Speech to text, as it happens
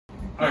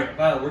All right,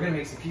 Violet, we're gonna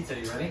make some pizza.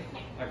 You ready?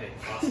 Okay,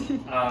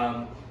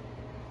 awesome.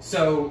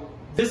 So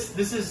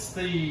this is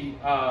the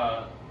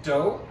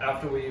dough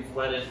after we've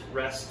let it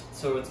rest.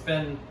 So it's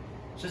been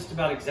just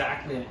about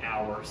exactly an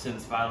hour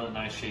since Violet and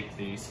I shaped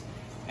these,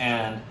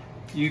 and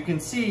you can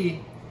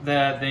see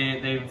that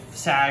they've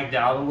sagged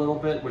out a little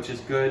bit, which is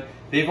good.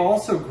 They've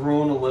also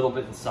grown a little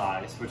bit in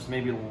size, which is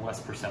maybe a little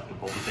less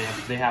perceptible,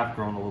 but they have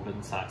grown a little bit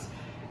in size.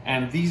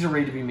 And these are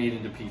ready to be made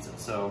into pizza.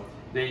 So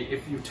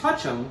if you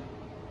touch them,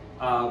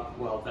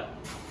 well,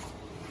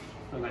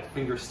 when my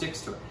finger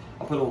sticks to it,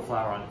 I'll put a little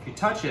flour on it. If you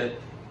touch it,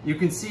 you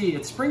can see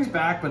it springs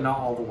back, but not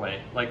all the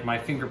way. Like my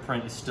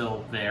fingerprint is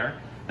still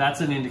there.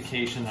 That's an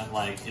indication that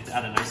like it's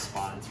at a nice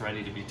spot. It's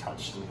ready to be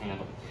touched and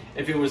handled.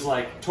 If it was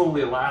like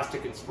totally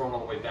elastic and sprung all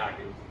the way back,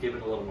 it would give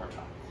it a little more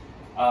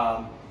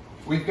time.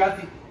 We've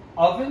got the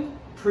oven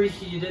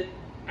preheated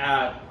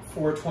at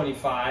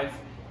 425.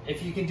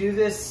 If you can do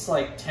this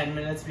like 10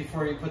 minutes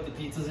before you put the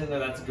pizzas in there,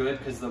 that's good,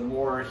 because the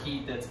more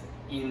heat that's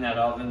in that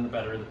oven, the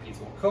better the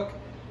pizza will cook.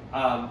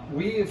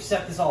 We have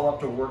set this all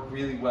up to work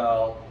really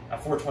well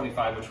at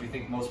 425, which we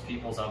think most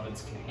people's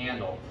ovens can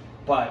handle.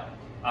 But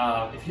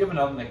if you have an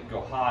oven that can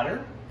go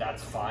hotter,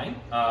 that's fine.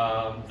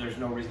 There's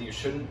no reason you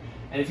shouldn't.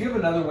 And if you have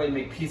another way to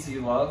make pizza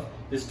you love,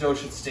 this dough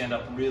should stand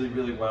up really,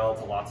 really well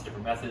to lots of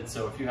different methods.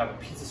 So if you have a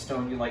pizza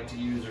stone you like to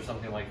use or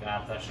something like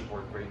that, that should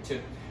work great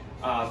too.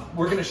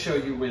 We're gonna show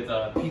you with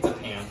a pizza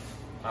pan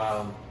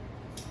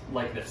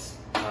like this.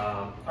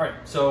 All right,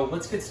 so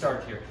let's get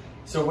started here.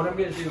 So what I'm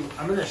gonna do,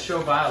 I'm gonna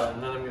show Violet,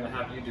 and then I'm gonna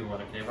have you do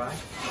one, okay, Vi?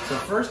 So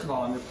first of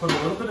all, I'm gonna put a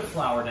little bit of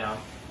flour down,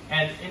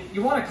 and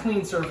you want a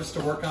clean surface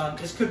to work on.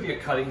 This could be a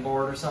cutting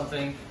board or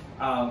something.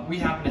 We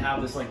happen to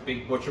have this like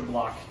big butcher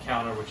block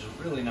counter, which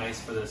is really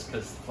nice for this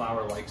because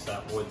flour likes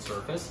that wood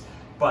surface.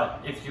 But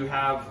if you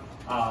have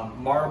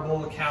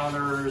marble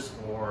counters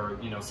or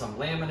some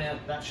laminate,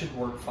 that should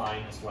work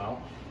fine as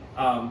well.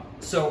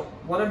 So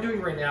what I'm doing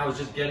right now is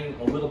just getting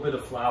a little bit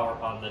of flour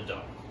on the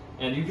dough.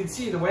 And you can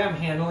see the way I'm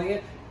handling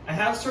it, I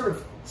have sort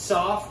of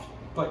soft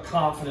but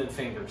confident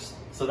fingers.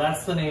 So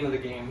that's the name of the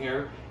game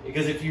here,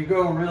 because if you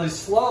go really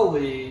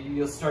slowly,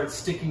 you'll start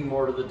sticking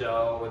more to the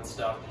dough and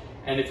stuff.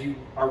 And if you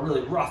are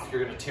really rough,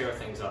 you're going to tear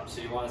things up. So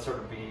you want to sort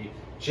of be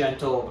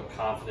gentle but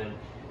confident.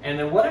 And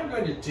then what I'm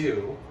going to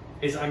do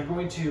is I'm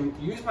going to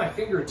use my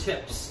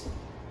fingertips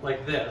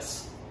like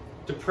this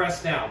to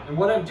press down. And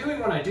what I'm doing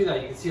when I do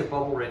that, you can see a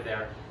bubble right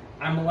there.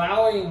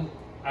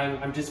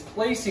 I'm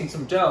displacing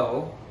some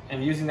dough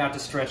and using that to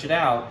stretch it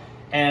out.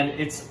 And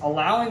it's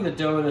allowing the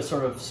dough to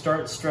sort of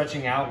start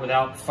stretching out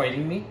without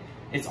fighting me.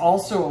 It's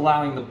also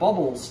allowing the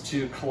bubbles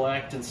to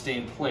collect and stay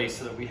in place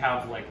so that we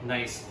have like a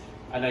nice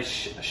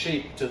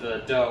shape to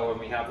the dough, and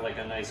we have like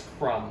a nice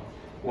crumb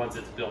once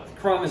it's built.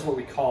 The crumb is what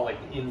we call like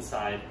the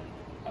inside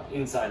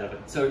of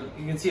it. So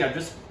you can see I'm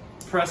just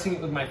pressing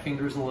it with my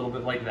fingers a little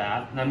bit like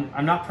that. And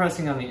I'm not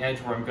pressing on the edge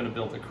where I'm going to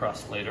build the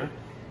crust later.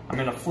 I'm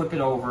going to flip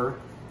it over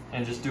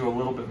and just do a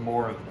little bit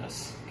more of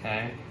this,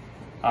 okay?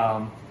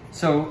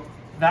 So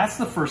that's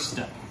the first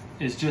step,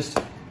 is just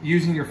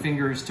using your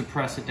fingers to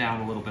press it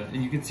down a little bit.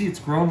 And you can see it's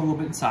grown a little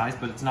bit in size,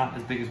 but it's not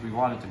as big as we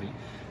want it to be.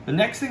 The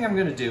next thing I'm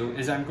going to do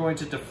is I'm going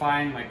to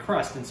define my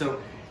crust. And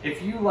so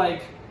if you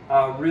like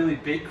a really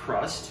big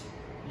crust,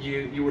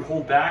 you would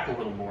hold back a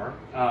little more.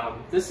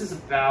 This is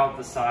about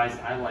the size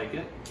I like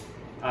it,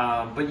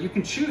 but you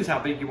can choose how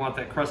big you want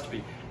that crust to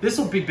be. This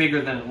will be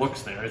bigger than it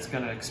looks there. It's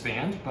going to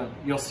expand, but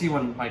you'll see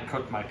when I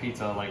cook my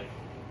pizza like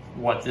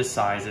what this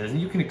size is, and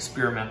you can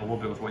experiment a little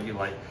bit with what you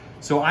like.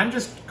 So I'm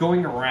just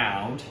going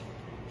around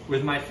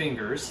with my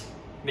fingers,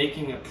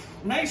 making a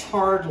nice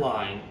hard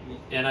line,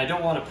 and I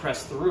don't want to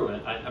press through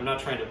it. I'm not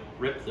trying to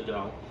rip the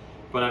dough,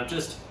 but I'm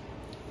just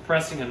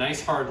pressing a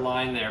nice hard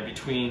line there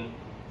between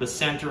the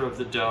center of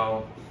the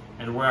dough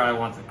and where I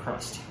want the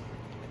crust.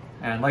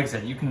 And like I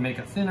said, you can make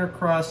a thinner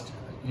crust,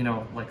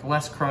 like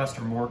less crust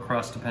or more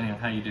crust, depending on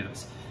how you do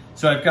this.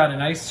 So I've got a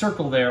nice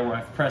circle there where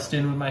I've pressed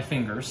in with my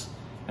fingers,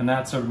 and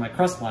that's sort of my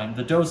crust line.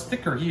 The dough's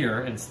thicker here,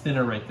 and it's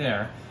thinner right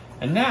there.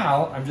 And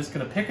now I'm just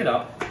gonna pick it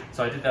up.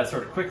 So I did that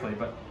sort of quickly,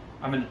 but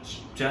I'm gonna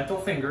gentle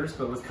fingers,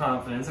 but with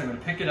confidence. I'm gonna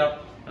pick it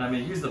up, and I'm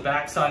gonna use the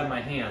back side of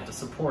my hand to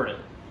support it.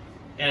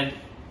 And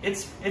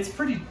it's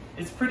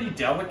pretty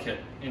delicate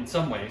in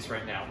some ways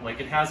right now. Like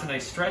it has a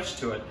nice stretch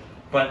to it,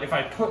 but if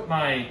I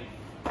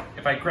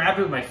grab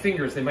it with my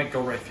fingers, they might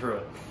go right through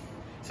it.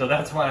 So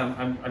that's why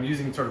I'm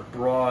using sort of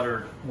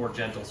broader, more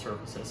gentle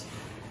surfaces.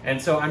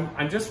 And so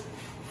I'm just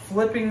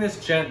flipping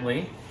this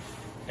gently,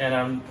 and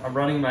I'm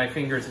running my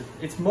fingers.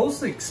 It's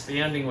mostly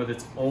expanding with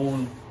its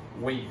own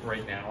weight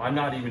right now. I'm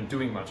not even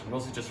doing much. I'm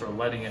mostly just sort of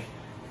letting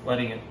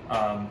it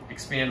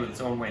expand with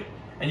its own weight.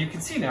 And you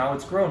can see now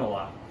it's grown a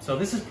lot. So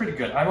this is pretty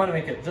good. I want to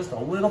make it just a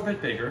little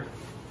bit bigger.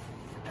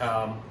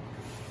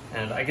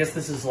 And I guess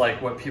this is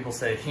like what people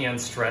say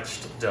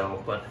hand-stretched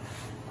dough, but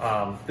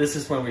this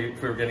is when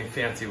if we were getting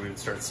fancy, we would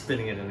start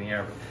spinning it in the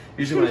air. But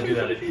usually when I do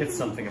that, it hits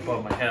something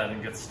above my head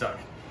and gets stuck.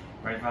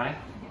 Right, Vi?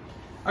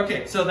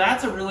 Okay, so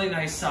that's a really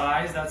nice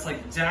size. That's like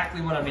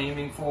exactly what I'm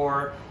aiming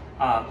for.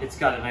 It's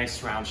got a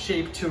nice round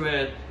shape to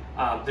it.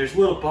 There's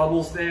little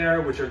bubbles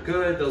there, which are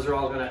good. Those are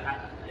all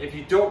gonna, if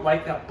you don't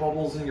like that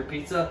bubbles in your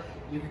pizza,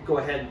 you could go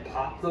ahead and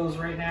pop those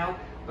right now.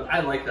 But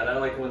I like that. I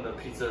like when the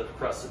pizza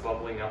crust is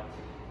bubbling up.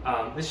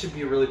 This should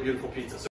be a really beautiful pizza. So